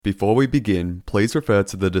Before we begin, please refer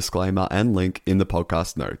to the disclaimer and link in the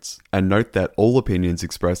podcast notes, and note that all opinions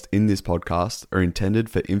expressed in this podcast are intended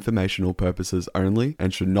for informational purposes only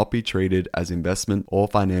and should not be treated as investment or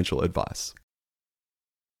financial advice.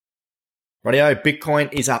 Rightio,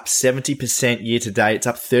 Bitcoin is up 70% year to date. It's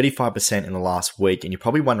up 35% in the last week. And you're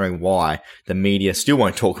probably wondering why the media still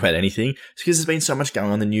won't talk about anything. It's because there's been so much going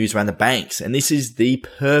on in the news around the banks. And this is the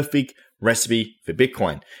perfect recipe for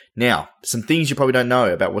Bitcoin. Now, some things you probably don't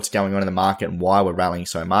know about what's going on in the market and why we're rallying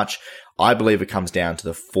so much. I believe it comes down to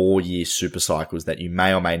the 4-year super cycles that you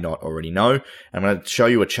may or may not already know. And I'm going to show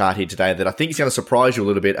you a chart here today that I think is going to surprise you a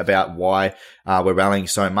little bit about why we're rallying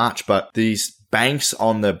so much. But these banks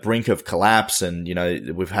on the brink of collapse, and, you know,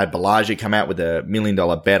 we've had Balaji come out with $1 million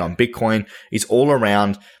bet on Bitcoin, is all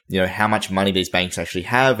around, you know, how much money these banks actually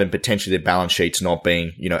have and potentially their balance sheets not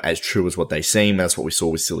being, you know, as true as what they seem. That's what we saw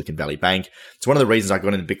with Silicon Valley Bank. It's one of the reasons I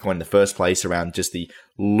got into Bitcoin in the first place, around just the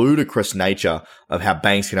ludicrous nature of how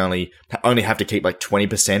banks can only have to keep like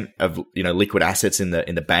 20% of, you know, liquid assets in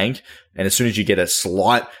the bank. And as soon as you get a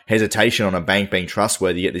slight hesitation on a bank being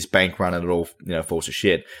trustworthy, you get this bank run and it all, you know, falls to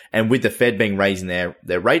shit. And with the Fed being raising their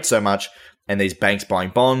rate so much, and these banks buying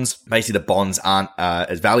bonds, basically the bonds aren't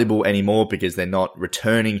as valuable anymore because they're not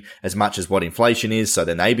returning as much as what inflation is. So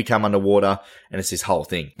then they become underwater, and it's this whole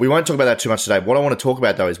thing. We won't talk about that too much today. What I want to talk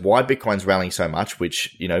about though is why Bitcoin's rallying so much,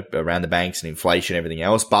 which, you know, around the banks and inflation, everything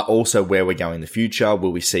else, but also where we're going in the future.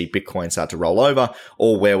 Will we see Bitcoin start to roll over,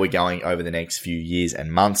 or where we're going over the next few years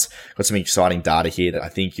and months? Got some exciting data here that I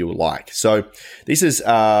think you'll like. So this is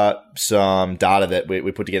some data that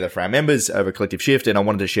we put together for our members over Collective Shift, and I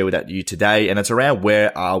wanted to share with you today. And it's around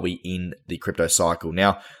where are we in the crypto cycle.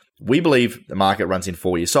 Now, we believe the market runs in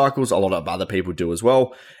 4-year cycles. A lot of other people do as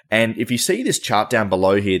well. And if you see this chart down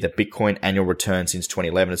below here, the Bitcoin annual return since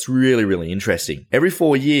 2011, it's really, really interesting. Every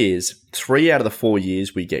 4 years, 3 out of the 4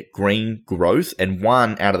 years, we get green growth, and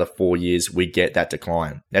 1 out of the 4 years, we get that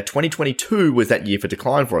decline. Now, 2022 was that year for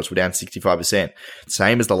decline for us. We're down 65%.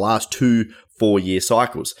 Same as the last 2 4-year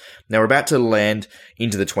cycles. Now we're about to land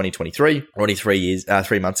into the 2023, already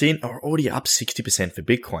 3 months in, are already up 60% for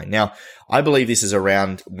Bitcoin. Now, I believe this is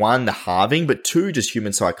around 1, the halving, but 2, just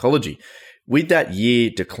human psychology. With that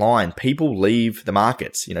year decline, people leave the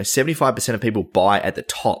markets. You know, 75% of people buy at the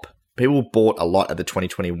top. People bought a lot at the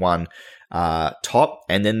 2021 top,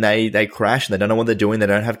 and then they crash and they don't know what they're doing. They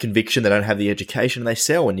don't have conviction. They don't have the education, and they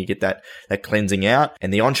sell, and you get that cleansing out.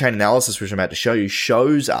 And the on-chain analysis, which I'm about to show you,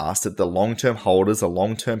 shows us that the long-term holders, the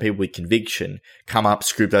long-term people with conviction, come up,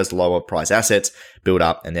 scoop those lower price assets, build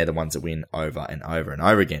up, and they're the ones that win over and over and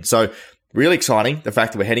over again. So really exciting, the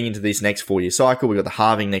fact that we're heading into this next 4-year cycle. We've got the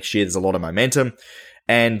halving next year. There's a lot of momentum.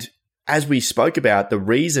 And as we spoke about, the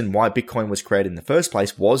reason why Bitcoin was created in the first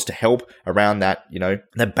place was to help around that, you know,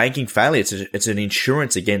 the banking failure. It's an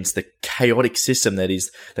insurance against the chaotic system that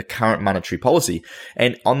is the current monetary policy.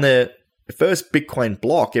 And on the first Bitcoin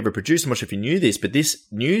block ever produced, I'm not sure if you knew this, but this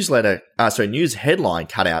news headline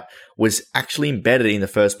cutout was actually embedded in the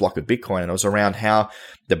first block of Bitcoin. And it was around how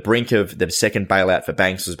the brink of the second bailout for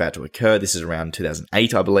banks was about to occur. This is around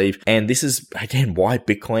 2008, I believe. And this is, again, why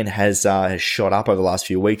Bitcoin has shot up over the last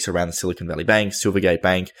few weeks around the Silicon Valley Bank, Silvergate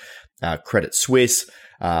Bank, Credit Suisse,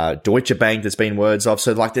 Deutsche Bank, there's been words of.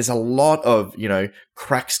 So like there's a lot of, you know,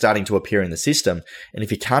 cracks starting to appear in the system. And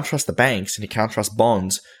if you can't trust the banks and you can't trust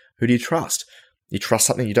bonds, who do you trust? You trust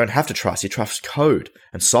something you don't have to trust. You trust code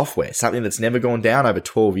and software, something that's never gone down over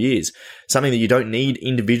 12 years, something that you don't need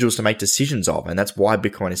individuals to make decisions of. And that's why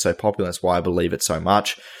Bitcoin is so popular. That's why I believe it so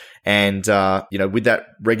much. And, you know, with that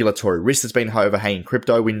regulatory risk that's been overhanging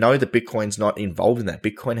crypto, we know that Bitcoin's not involved in that.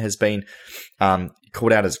 Bitcoin has been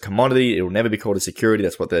called out as a commodity. It will never be called a security.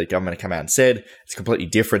 That's what the government have come out and said. It's completely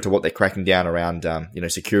different to what they're cracking down around, you know,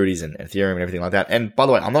 securities and Ethereum and everything like that. And by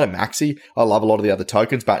the way, I'm not a maxi. I love a lot of the other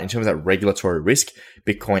tokens, but in terms of that regulatory risk,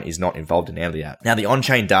 Bitcoin is not involved in any of that. Now, the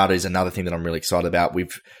on-chain data is another thing that I'm really excited about.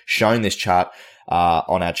 We've shown this chart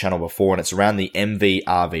on our channel before, and it's around the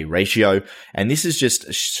MV/RV ratio. And this is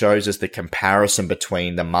just shows us the comparison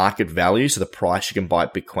between the market value, so the price you can buy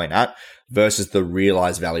Bitcoin at, versus the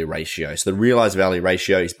realized value ratio. So the realized value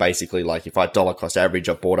ratio is basically like if I dollar cost average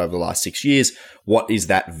I've bought over the last 6 years, what is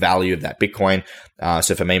that value of that Bitcoin?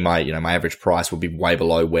 So for me, my average price will be way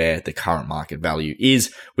below where the current market value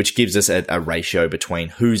is, which gives us a ratio between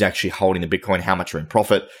who's actually holding the Bitcoin, how much are in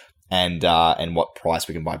profit, and what price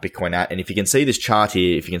we can buy Bitcoin at. And if you can see this chart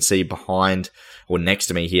here, if you can see behind or next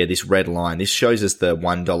to me here, this red line, this shows us the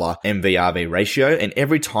 $1 MV/RV ratio. And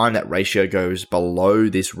every time that ratio goes below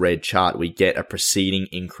this red chart, we get a preceding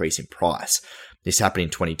increase in price. This happened in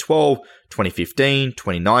 2012, 2015,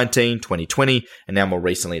 2019, 2020, and now more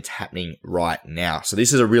recently it's happening right now. So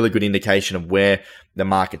this is a really good indication of where the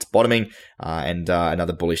market's bottoming, and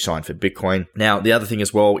another bullish sign for Bitcoin. Now, the other thing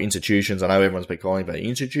as well, institutions, I know everyone's been calling for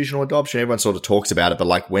institutional adoption. Everyone sort of talks about it, but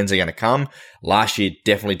like, when's it going to come? Last year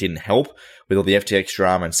definitely didn't help with all the FTX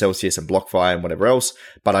drama and Celsius and BlockFi and whatever else.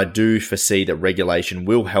 But I do foresee that regulation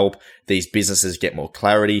will help these businesses get more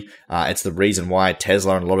clarity. It's the reason why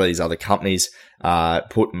Tesla and a lot of these other companies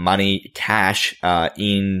put money, cash,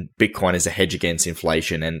 in Bitcoin as a hedge against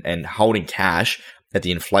inflation, and holding cash at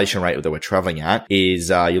the inflation rate that we're traveling at is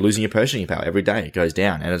you're losing your purchasing power every day. It goes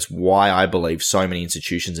down. And it's why I believe so many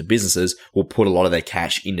institutions and businesses will put a lot of their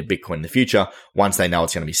cash into Bitcoin in the future once they know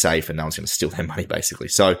it's going to be safe and no one's going to steal their money, basically.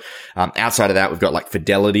 So outside of that, we've got like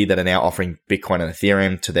Fidelity that are now offering Bitcoin and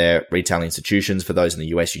Ethereum to their retail institutions. For those in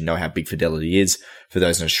the US, you know how big Fidelity is. For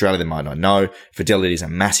those in Australia, they might not know. Fidelity is a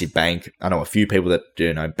massive bank. I know a few people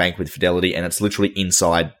that bank with Fidelity, and it's literally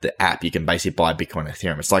inside the app. You can basically buy Bitcoin and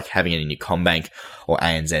Ethereum. It's like having it in your Combank or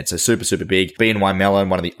ANZ. So super, super big. BNY Mellon,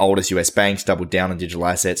 one of the oldest US banks, doubled down on digital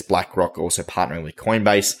assets. BlackRock also partnering with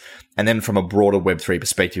Coinbase. And then from a broader Web3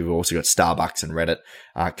 perspective, we've also got Starbucks and Reddit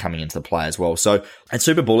coming into the play as well. So it's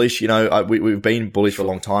super bullish. We've been bullish for a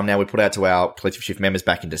long time now. We put out to our Collective Shift members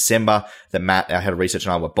back in December that Matt, our head of research,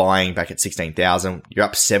 and I were buying back at 16,000. You're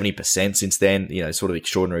up 70% since then, sort of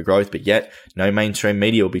extraordinary growth, but yet no mainstream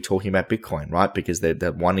media will be talking about Bitcoin, right? Because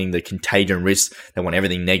they're wanting the contagion risk. They want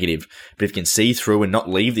everything negative. But if you can see through and not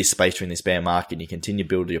leave this space during this bear market and you continue to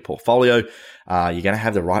build your portfolio, you're going to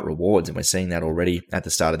have the right rewards. And we're seeing that already at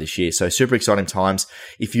the start of this year. So super exciting times.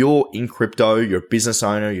 If you're in crypto, you're a business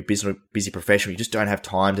owner, you're a busy professional, you just don't have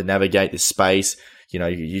time to navigate this space.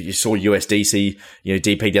 You saw USDC,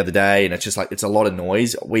 DP the other day, and it's just like, it's a lot of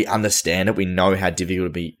noise. We understand it. We know how difficult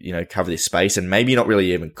it be, cover this space, and maybe you're not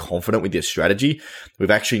really even confident with your strategy.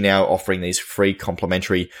 We've actually now offering these free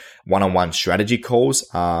complimentary one-on-one strategy calls.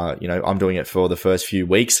 I'm doing it for the first few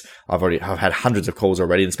weeks. I've had hundreds of calls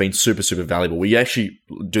already, and it's been super, super valuable. We actually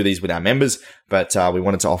do these with our members, but we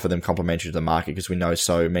wanted to offer them complimentary to the market because we know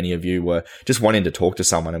so many of you were just wanting to talk to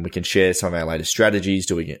someone, and we can share some of our latest strategies,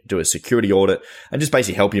 do a security audit, and just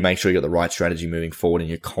basically help you make sure you got the right strategy moving forward and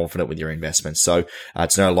you're confident with your investments. So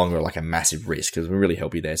it's no longer like a massive risk because we really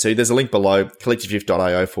help you there. So there's a link below,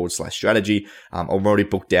 collectiveshift.io/strategy. I'm already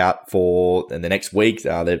booked out for the next week.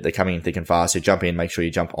 They're coming in thick and fast. So jump in, make sure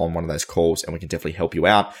you jump on one of those calls and we can definitely help you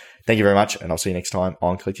out. Thank you very much. And I'll see you next time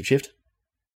on Collective Shift.